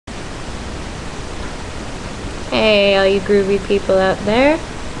Hey, all you groovy people out there.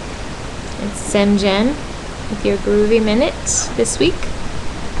 It's Zen Jen with your Groovy Minute this week.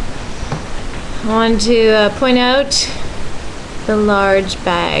 I wanted to point out the large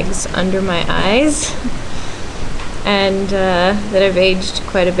bags under my eyes and that I've aged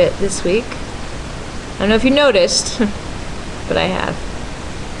quite a bit this week. I don't know if you noticed, but I have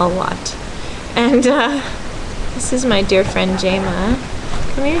a lot. And this is my dear friend Jaima.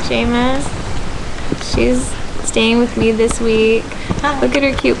 Come here, Jaima. She's staying with me this week. Look at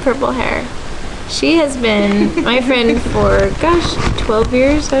her cute purple hair. She has been my friend for, gosh, 12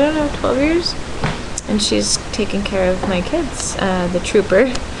 years? I don't know, 12 years? And she's taken care of my kids, the trooper,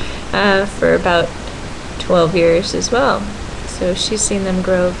 for about 12 years as well. So she's seen them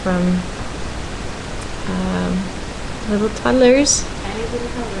grow from little toddlers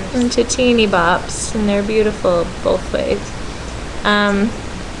into teeny bops, and they're beautiful both ways. I'm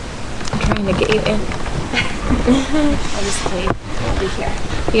trying to get you in. I'll just wait. I'll be here.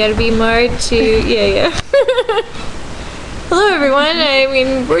 You gotta be more to, yeah. Hello everyone, I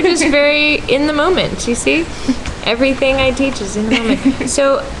mean, we're just very in the moment, you see? Everything I teach is in the moment.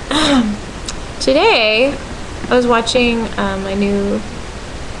 So, today, I was watching my new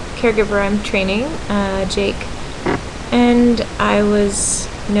caregiver I'm training, Jake, and I was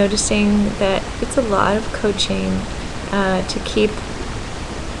noticing that it's a lot of coaching to keep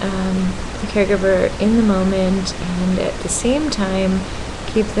the caregiver in the moment and at the same time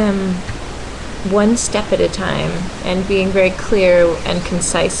keep them one step at a time and being very clear and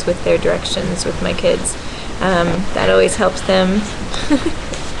concise with their directions with my kids. That always helps them.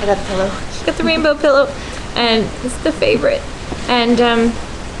 I got the pillow. She's got the rainbow pillow, and it's the favorite. And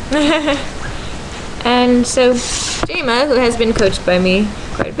and so Jaima, who has been coached by me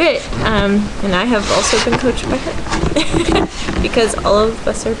quite a bit, and I have also been coached by her because all of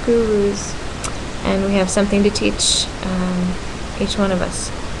us are gurus and we have something to teach each one of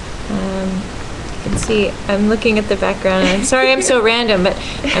us. You can see I'm looking at the background, and I'm sorry I'm so random, but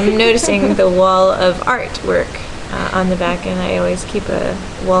I'm noticing the wall of artwork on the back, and I always keep a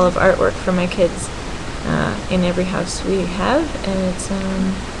wall of artwork for my kids in every house we have, and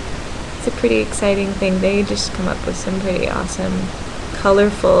it's a pretty exciting thing. They just come up with some pretty awesome,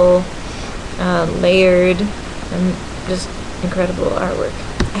 colorful, layered, and just incredible artwork,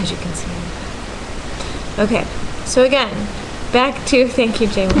 as you can see. Okay, so again, back to, thank you,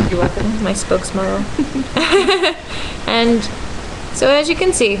 Jaima. You're welcome. My spokesmodel. And so as you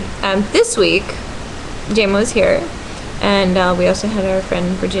can see, this week, Jaima was here, and we also had our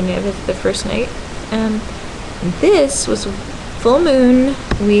friend Virginia visit the first night. This was full moon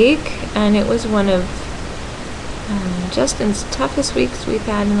week, and it was one of Justin's toughest weeks we've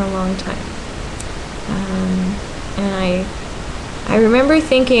had in a long time. And I remember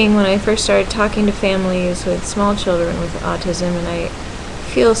thinking when I first started talking to families with small children with autism, and I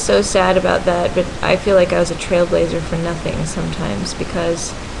feel so sad about that, but I feel like I was a trailblazer for nothing sometimes,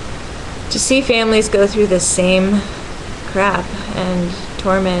 because to see families go through the same crap and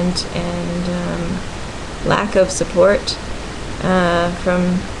torment and lack of support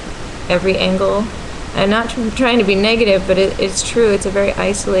from every angle. I'm not trying to be negative, but it's true. It's a very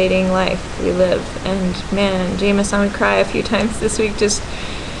isolating life we live. And man, Jaima saw me cry a few times this week, just,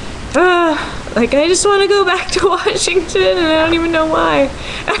 like I just want to go back to Washington, and I don't even know why.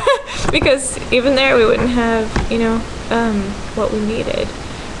 Because even there we wouldn't have, what we needed.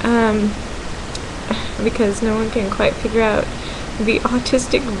 Because no one can quite figure out the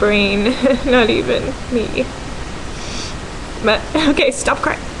autistic brain, not even me. But, okay, stop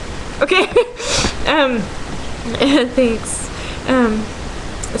crying. Okay. Thanks.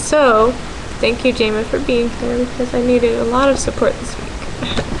 So, thank you, Jaima, for being here, because I needed a lot of support this week.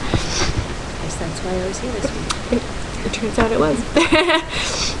 Yes, that's why I was here this week. It turns out it was.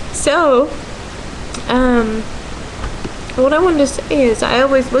 So, what I wanted to say is I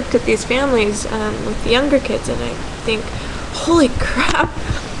always looked at these families with the younger kids, and I think, holy crap,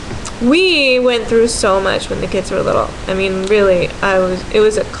 we went through so much when the kids were little. I mean, really, it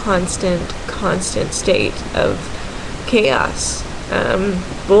was a constant state of chaos.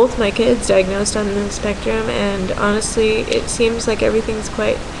 Both my kids diagnosed on the spectrum, and honestly, it seems like everything's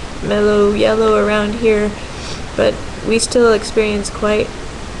quite mellow yellow around here, but we still experience quite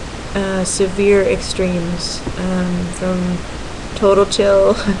severe extremes, from total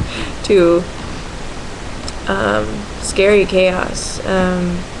chill to scary chaos.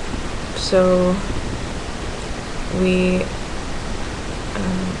 So we,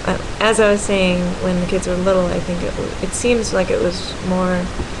 as I was saying, when the kids were little, I think it seems like it was more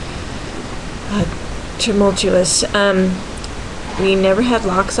tumultuous. We never had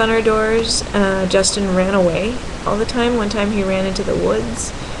locks on our doors. Justin ran away all the time. One time he ran into the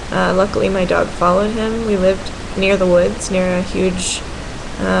woods. Luckily, my dog followed him. We lived near the woods, near a huge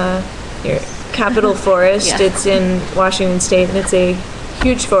near Capitol Forest. Yeah. It's in Washington State, and it's a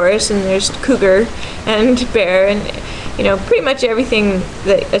huge forest, and there's cougar and bear and pretty much everything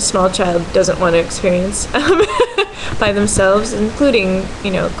that a small child doesn't want to experience by themselves, including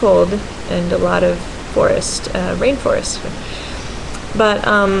cold and a lot of rainforest. But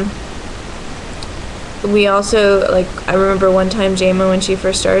we also, I remember one time Jaima, when she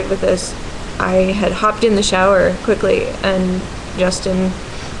first started with us, I had hopped in the shower quickly, and Justin,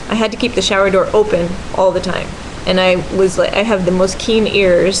 I had to keep the shower door open all the time. And I have the most keen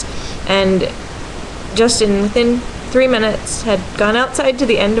ears, and Justin, within 3 minutes, had gone outside to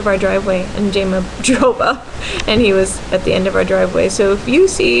the end of our driveway, and Jaima drove up, and he was at the end of our driveway. So if you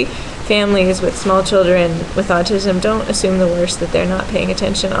see families with small children with autism, don't assume the worst, that they're not paying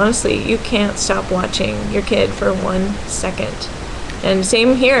attention. Honestly, you can't stop watching your kid for 1 second. And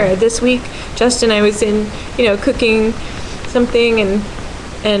same here. This week, Justin, I was cooking something,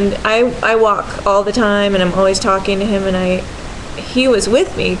 and I walk all the time, and I'm always talking to him, and he was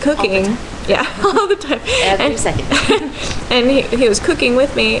with me cooking. All the time. Yeah, all the time. Every second. And he was cooking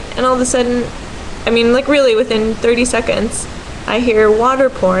with me, and all of a sudden, really within 30 seconds, I hear water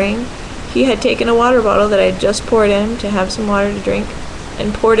pouring. He had taken a water bottle that I had just poured in to have some water to drink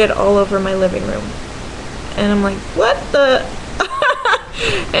and poured it all over my living room. And I'm like, what the?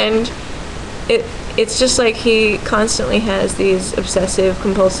 And it's just like he constantly has these obsessive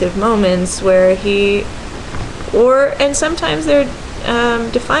compulsive moments where and sometimes they're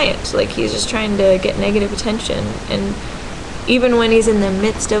defiant, like he's just trying to get negative attention, and even when he's in the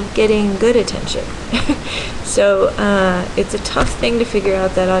midst of getting good attention. So it's a tough thing to figure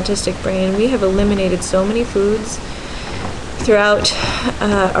out, that autistic brain. We have eliminated so many foods throughout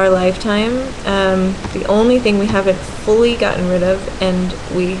our lifetime. The only thing we haven't fully gotten rid of, and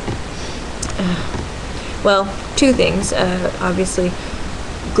two things. Obviously,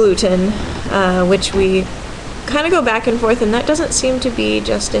 gluten, which we kind of go back and forth, and that doesn't seem to be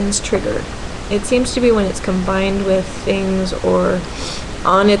Justin's trigger. It seems to be when it's combined with things, or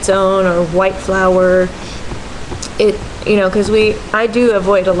on its own, or white flour. Because I do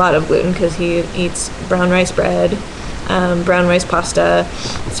avoid a lot of gluten, because he eats brown rice bread, brown rice pasta.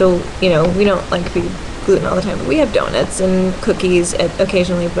 So, we don't like to feed gluten all the time, but we have donuts and cookies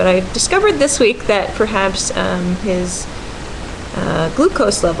occasionally. But I discovered this week that perhaps his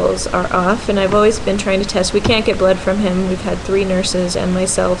glucose levels are off, and I've always been trying to test. We can't get blood from him. We've had 3 nurses and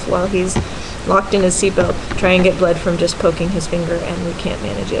myself, while he's locked in his seatbelt, try and get blood from just poking his finger, and we can't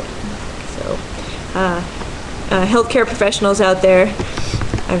manage it. So healthcare professionals out there,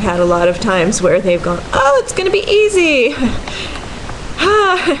 I've had a lot of times where they've gone, oh, it's going to be easy.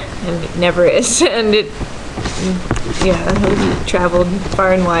 And it never is. And he traveled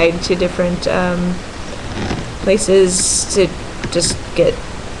far and wide to different places to just get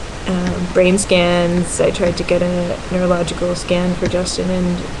brain scans. I tried to get a neurological scan for Justin,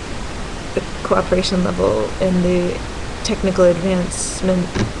 and the cooperation level and the technical advancement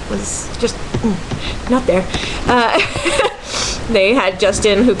was just not there. They had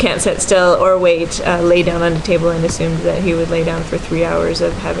Justin, who can't sit still or wait, lay down on a table, and assumed that he would lay down for 3 hours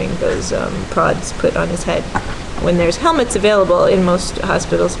of having those prods put on his head, when there's helmets available in most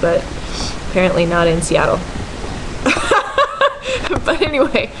hospitals, but apparently not in Seattle. But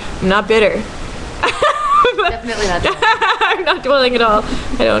anyway, I'm not bitter. Definitely not. I'm not dwelling at all.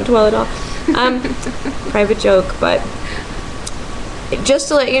 I don't dwell at all. Private joke, but just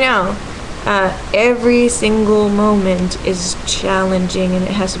to let you know, every single moment is challenging, and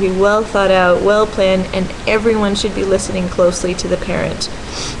it has to be well thought out, well planned, and everyone should be listening closely to the parent.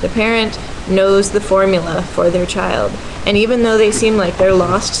 The parent knows the formula for their child, and even though they seem like they're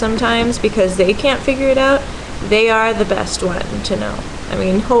lost sometimes because they can't figure it out, they are the best one to know.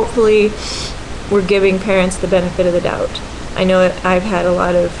 Hopefully we're giving parents the benefit of the doubt. I know I've had a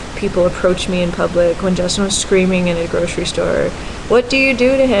lot of people approach me in public when Justin was screaming in a grocery store, what do you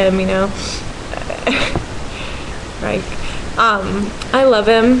do to him, Right. I love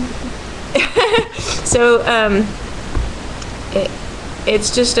him. So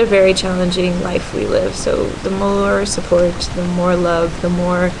it's just a very challenging life we live. So the more support, the more love, the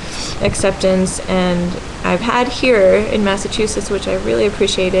more acceptance. And I've had here in Massachusetts, which I really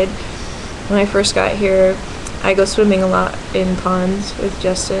appreciated when I first got here. I go swimming a lot in ponds with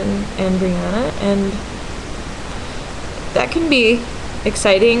Justin and Brianna, and that can be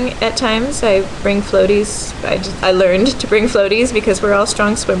exciting at times. I bring floaties. I learned to bring floaties because we're all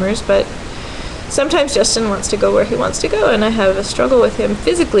strong swimmers, but sometimes Justin wants to go where he wants to go, and I have a struggle with him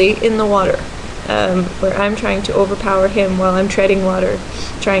physically in the water, where I'm trying to overpower him while I'm treading water,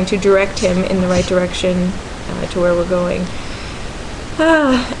 trying to direct him in the right direction to where we're going.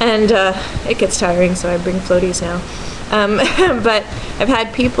 And it gets tiring, so I bring floaties now. But I've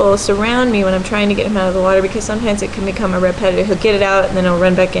had people surround me when I'm trying to get him out of the water, because sometimes it can become a repetitive. He'll get it out and then he'll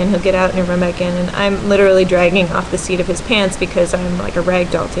run back in, he'll get out and he'll run back in, and I'm literally dragging off the seat of his pants because I'm like a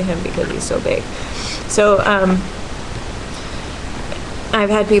rag doll to him because he's so big. So I've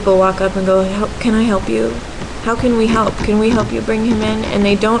had people walk up and go, can I help you? How can we help? Can we help you bring him in? And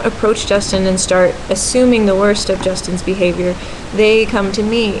they don't approach Justin and start assuming the worst of Justin's behavior. They come to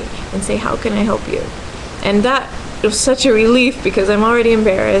me and say, how can I help you? And that was such a relief, because I'm already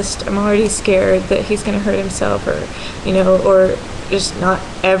embarrassed. I'm already scared that he's going to hurt himself, or, or just not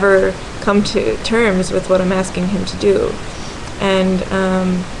ever come to terms with what I'm asking him to do. And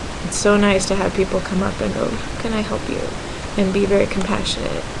it's so nice to have people come up and go, how can I help you? And be very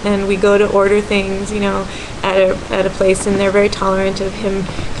compassionate. And we go to order things, at a place, and they're very tolerant of him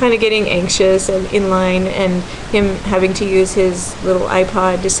kind of getting anxious and in line, and him having to use his little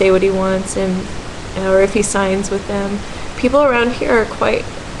iPod to say what he wants, and or if he signs with them. People around here are quite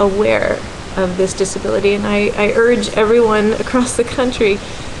aware of this disability, and I urge everyone across the country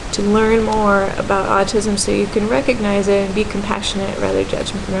to learn more about autism so you can recognize it and be compassionate rather than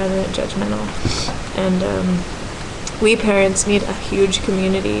judgmental. And we parents need a huge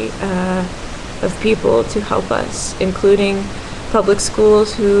community of people to help us, including public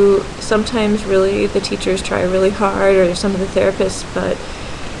schools, who sometimes really, the teachers try really hard, or some of the therapists, but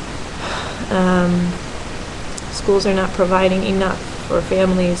schools are not providing enough for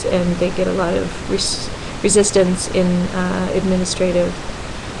families, and they get a lot of resistance in administrative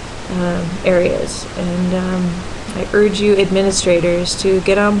areas. And I urge you administrators to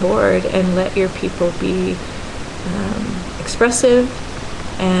get on board and let your people be expressive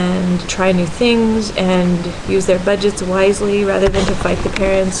and try new things and use their budgets wisely rather than to fight the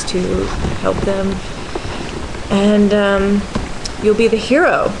parents to help them. And you'll be the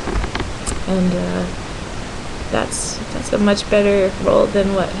hero. And that's a much better role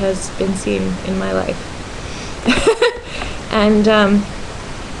than what has been seen in my life. And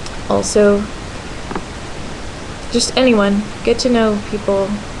also, just anyone, get to know people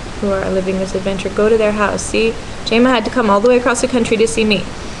who are living this adventure. Go to their house. See, Jaima had to come all the way across the country to see me.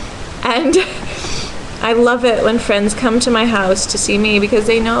 And I love it when friends come to my house to see me, because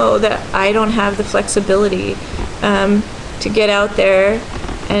they know that I don't have the flexibility to get out there.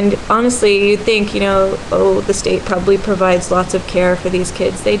 And honestly, you'd think, the state probably provides lots of care for these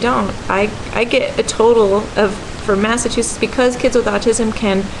kids. They don't. I get a total of, for Massachusetts, because kids with autism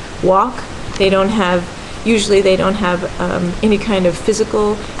can walk, usually they don't have any kind of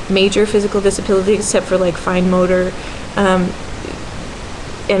major physical disability except for like fine motor.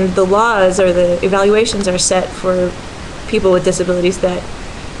 And the laws or the evaluations are set for people with disabilities that,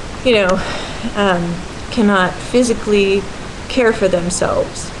 cannot physically care for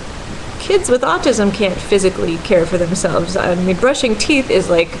themselves. Kids with autism can't physically care for themselves. I mean, brushing teeth is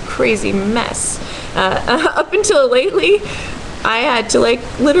like a crazy mess. Up until lately, I had to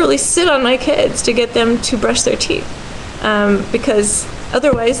literally sit on my kids to get them to brush their teeth, because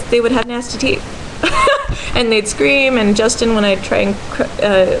otherwise they would have nasty teeth. And they'd scream, and Justin, when I'd try and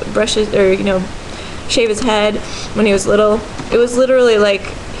brush it or shave his head when he was little, it was literally like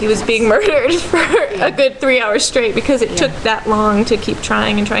he was being murdered for a good 3 hours straight, because it took that long to keep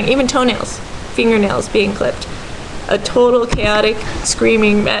trying and trying. Even fingernails being clipped. A total chaotic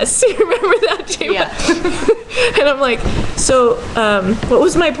screaming mess. You remember that, Jaima? Yeah. And I'm like, so what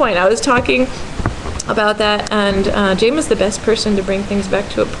was my point? I was talking about that, and Jaima's the best person to bring things back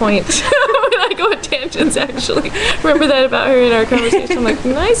to a point. When I go at tangents, actually. Remember that about her in our conversation? I'm like,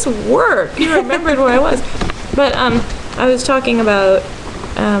 nice work. You remembered where I was. But I was talking about...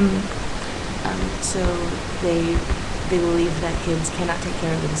 so they believe that kids cannot take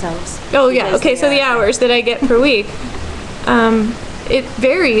care of themselves. Oh, yeah. Okay, so the hours that I get per week, it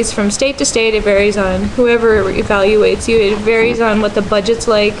varies from state to state. It varies on whoever evaluates you. It varies on what the budget's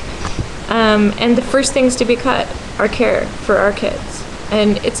like. And the first things to be cut are care for our kids.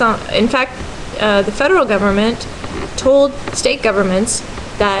 And in fact, the federal government told state governments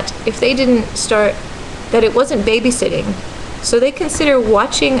that if they didn't start, that it wasn't babysitting. So they consider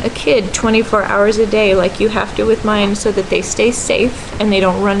watching a kid 24 hours a day like you have to with mine, so that they stay safe and they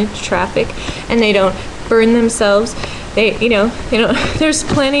don't run into traffic and they don't burn themselves. There's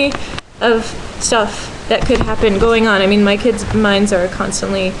plenty of stuff that could happen going on. I mean, my kids' minds are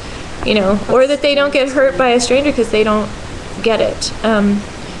constantly, or that they don't get hurt by a stranger because they don't get it.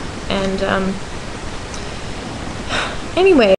 Anyway.